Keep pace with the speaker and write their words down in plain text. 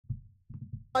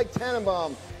Mike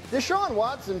Tannenbaum. Deshaun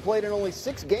Watson played in only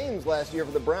 6 games last year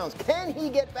for the Browns. Can he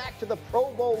get back to the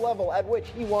Pro Bowl level at which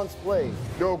he once played?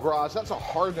 No, Graz, that's a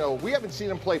hard no. We haven't seen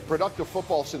him play productive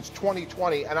football since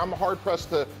 2020, and I'm hard-pressed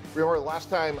to remember the last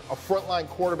time a frontline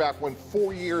quarterback went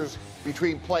 4 years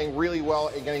between playing really well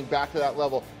and getting back to that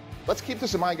level. Let's keep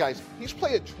this in mind, guys. He's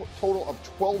played a total of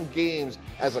 12 games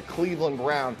as a Cleveland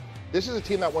Brown. This is a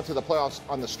team that went to the playoffs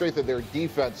on the strength of their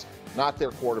defense, not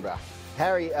their quarterback.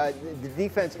 Harry, the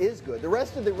defense is good. The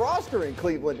rest of the roster in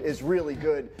Cleveland is really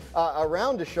good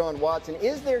around Deshaun Watson.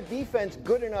 Is their defense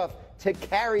good enough to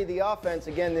carry the offense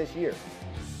again this year?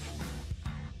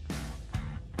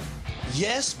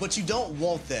 Yes, but you don't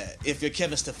want that if you're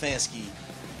Kevin Stefanski,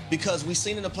 because we've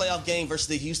seen in the playoff game versus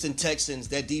the Houston Texans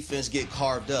that defense get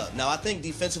carved up. Now, I think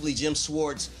defensively, Jim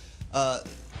Schwartz,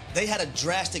 they had a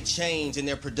drastic change in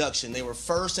their production. They were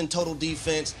first in total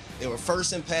defense, they were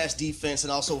first in pass defense,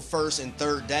 and also first in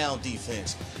third down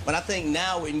defense. But I think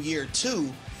now in year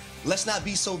 2, let's not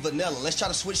be so vanilla. Let's try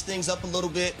to switch things up a little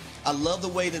bit. I love the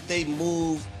way that they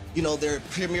move, their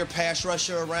premier pass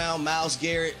rusher around, Myles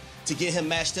Garrett, to get him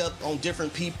matched up on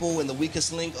different people in the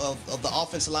weakest link of the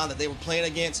offensive line that they were playing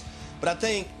against. But I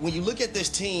think when you look at this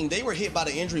team, they were hit by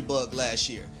the injury bug last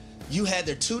year. You had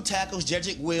their 2 tackles,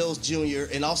 Jedrick Wills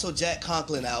Jr. and also Jack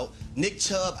Conklin out, Nick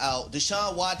Chubb out,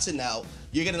 Deshaun Watson out.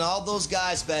 You're getting all those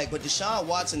guys back, but Deshaun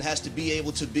Watson has to be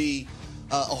able to be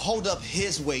hold up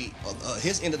his weight,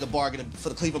 his end of the bargain for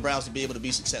the Cleveland Browns to be able to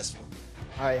be successful.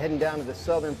 All right, heading down to the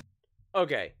southern.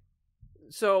 Okay,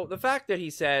 so the fact that he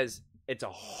says it's a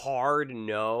hard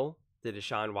no that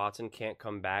Deshaun Watson can't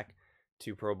come back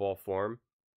to Pro Bowl form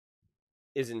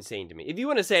is insane to me. If you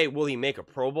want to say, will he make a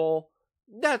Pro Bowl?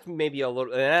 That's maybe a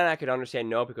little, and I could understand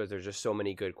no, because there's just so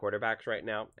many good quarterbacks right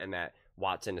now, and that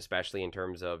Watson, especially in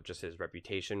terms of just his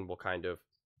reputation, will kind of,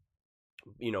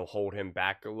 hold him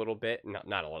back a little bit.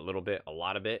 Not a little bit, a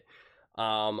lot of it.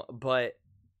 But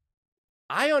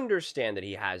I understand that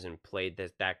he hasn't played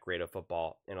that great of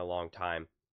football in a long time.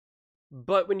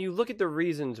 But when you look at the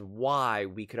reasons why,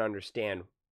 we could understand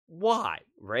why,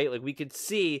 right? Like, we could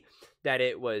see that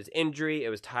it was injury, it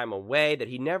was time away, that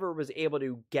he never was able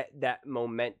to get that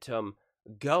momentum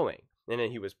going. And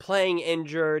then he was playing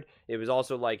injured. It was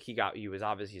also like he was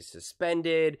obviously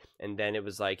suspended, and then it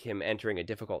was like him entering a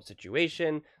difficult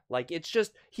situation. Like, it's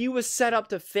just, he was set up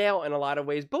to fail in a lot of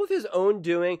ways, both his own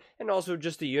doing and also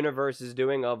just the universe's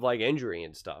doing of like injury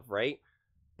and stuff, right?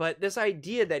 But this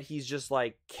idea that he's just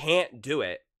like can't do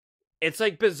it, it's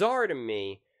like bizarre to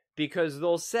me, because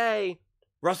they'll say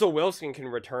Russell Wilson can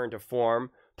return to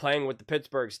form playing with the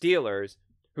Pittsburgh Steelers,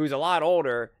 who's a lot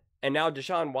older, and now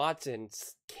Deshaun Watson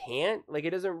can't. Like,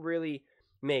 it doesn't really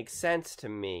make sense to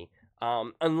me,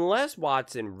 unless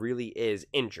Watson really is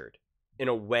injured in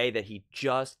a way that he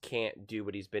just can't do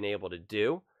what he's been able to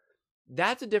do.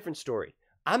 That's a different story.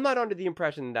 I'm not under the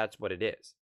impression that's what it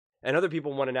is. And other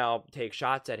people want to now take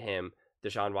shots at him,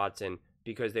 Deshaun Watson,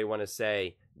 because they want to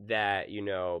say that,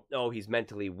 he's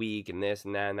mentally weak and this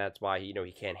and that, and that's why, he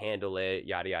can't handle it,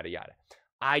 yada, yada, yada.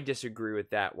 I disagree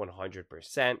with that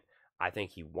 100%. I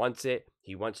think he wants it.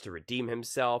 He wants to redeem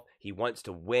himself. He wants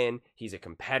to win. He's a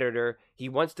competitor. He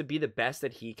wants to be the best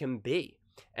that he can be.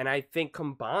 And I think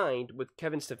combined with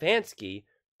Kevin Stefanski,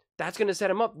 that's going to set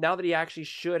him up now that he actually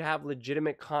should have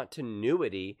legitimate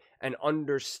continuity and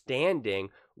understanding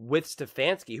with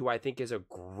Stefanski, who I think is a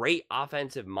great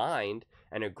offensive mind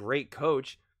and a great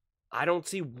coach. I don't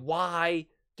see why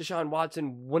Deshaun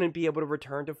Watson wouldn't be able to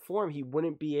return to form. He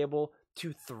wouldn't be able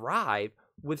to thrive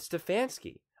with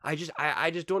Stefanski. I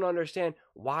just don't understand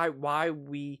why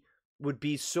we would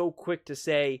be so quick to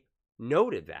say no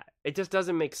to that. It just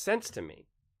doesn't make sense to me.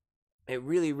 It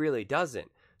really, really doesn't.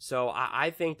 So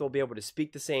I think they'll be able to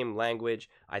speak the same language.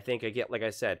 I think, again, like I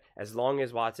said, as long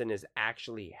as Watson is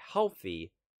actually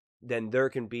healthy, then there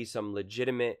can be some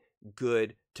legitimate,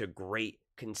 good to great,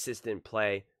 consistent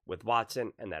play with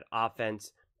Watson and that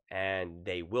offense. And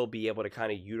they will be able to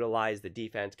kind of utilize the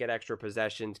defense, get extra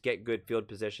possessions, get good field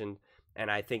position. And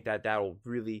I think that will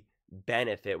really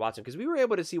benefit Watson, because we were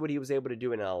able to see what he was able to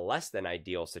do in a less than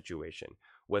ideal situation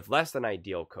with less than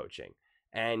ideal coaching.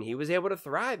 And he was able to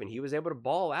thrive, and he was able to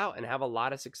ball out and have a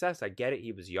lot of success. I get it.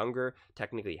 He was younger,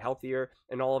 technically healthier,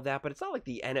 and all of that. But it's not like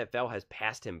the NFL has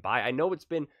passed him by. I know it's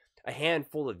been a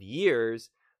handful of years,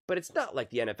 but it's not like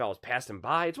the NFL has passed him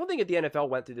by. It's one thing if the NFL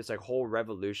went through this like whole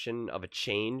revolution of a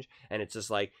change, and it's just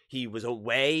like he was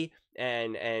away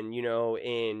and you know,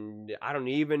 in I don't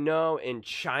even know, in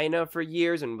China for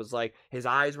years, and was like his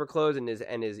eyes were closed and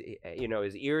his you know,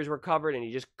 his ears were covered, and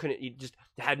he just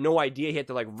had no idea. He had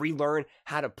to like relearn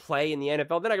how to play in the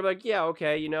NFL. Then I could be like, yeah,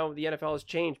 okay, you know, the NFL has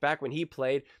changed. Back when he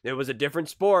played, there was a different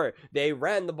sport. They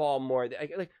ran the ball more.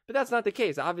 But that's not the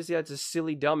case. Obviously, that's a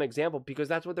silly, dumb example because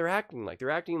that's what they're acting like. They're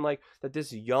acting like that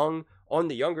this young, on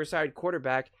the younger side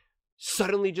quarterback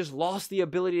suddenly just lost the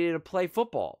ability to play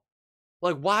football.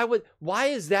 Like, why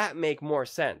does that make more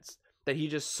sense? That he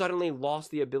just suddenly lost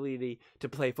the ability to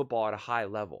play football at a high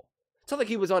level. It's not like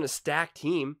he was on a stacked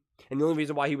team, and the only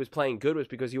reason why he was playing good was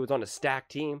because he was on a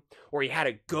stacked team, or he had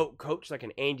a GOAT coach like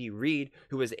an Andy Reid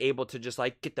who was able to just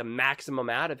like get the maximum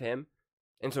out of him.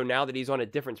 And so now that he's on a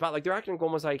different spot, like they're acting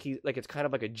almost like it's kind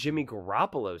of like a Jimmy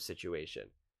Garoppolo situation.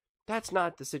 That's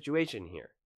not the situation here.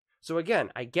 So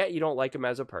again, I get you don't like him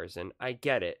as a person. I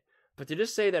get it. But to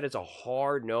just say that it's a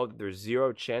hard no, that there's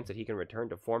zero chance that he can return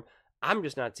to form, I'm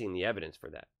just not seeing the evidence for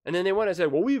that. And then they want to say,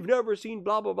 well, we've never seen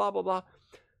blah, blah, blah, blah, blah.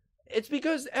 It's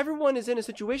because everyone is in a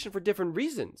situation for different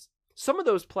reasons. Some of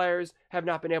those players have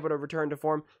not been able to return to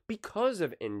form because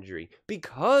of injury,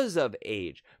 because of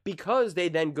age, because they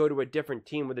then go to a different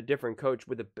team with a different coach,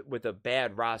 with a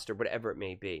bad roster, whatever it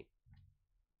may be.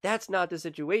 That's not the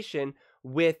situation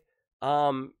with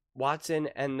Watson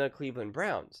and the Cleveland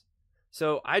Browns.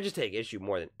 So I just take issue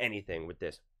more than anything with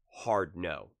this hard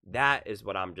no. That is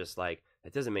what I'm just like,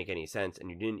 that doesn't make any sense, and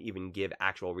you didn't even give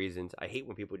actual reasons. I hate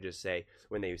when people just say,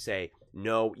 when they say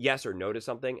no, yes or no to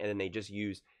something, and then they just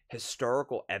use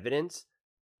historical evidence.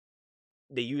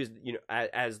 They use, you know,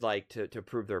 as like to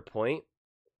prove their point,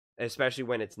 especially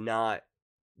when it's not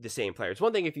the same player. It's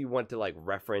one thing if you want to like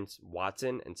reference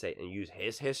Watson and say, and use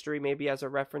his history maybe as a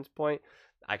reference point.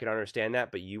 I can understand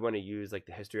that, but you want to use like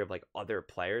the history of like other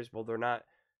players. Well, they're not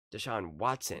Deshaun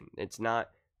Watson. It's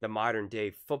not the modern day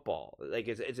football. Like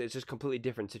it's just completely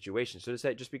different situation. So to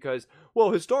say just because,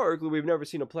 well, historically we've never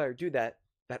seen a player do that,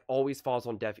 that always falls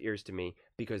on deaf ears to me,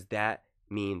 because that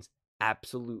means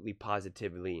absolutely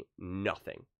positively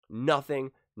nothing.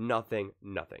 Nothing.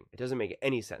 It doesn't make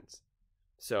any sense.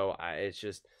 So it's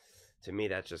just, to me,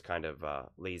 that's just kind of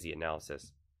lazy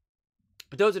analysis.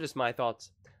 But those are just my thoughts.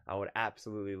 I would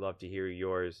absolutely love to hear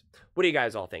yours. What do you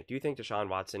guys all think? Do you think Deshaun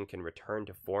Watson can return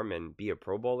to form and be a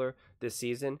Pro Bowler this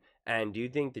season? And do you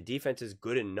think the defense is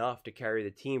good enough to carry the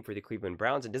team for the Cleveland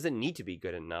Browns? And does it need to be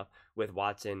good enough with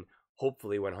Watson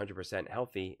hopefully 100%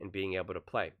 healthy and being able to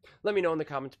play? Let me know in the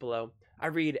comments below. I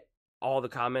read all the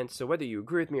comments, so whether you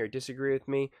agree with me or disagree with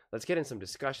me, let's get in some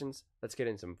discussions. Let's get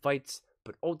in some fights.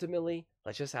 But ultimately,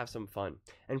 let's just have some fun.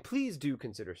 And please do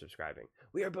consider subscribing.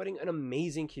 We are building an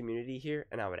amazing community here,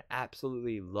 and I would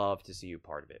absolutely love to see you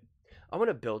part of it. I want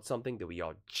to build something that we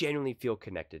all genuinely feel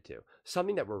connected to,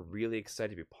 something that we're really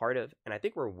excited to be part of, and I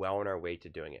think we're well on our way to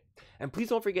doing it. And please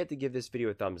don't forget to give this video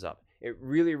a thumbs up. It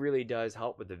really, really does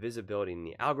help with the visibility in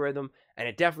the algorithm, and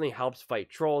it definitely helps fight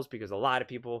trolls, because a lot of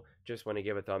people just want to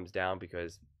give a thumbs down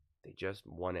because they just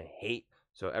want to hate.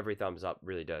 So every thumbs up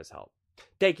really does help.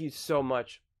 Thank you so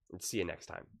much, and see you next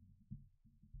time.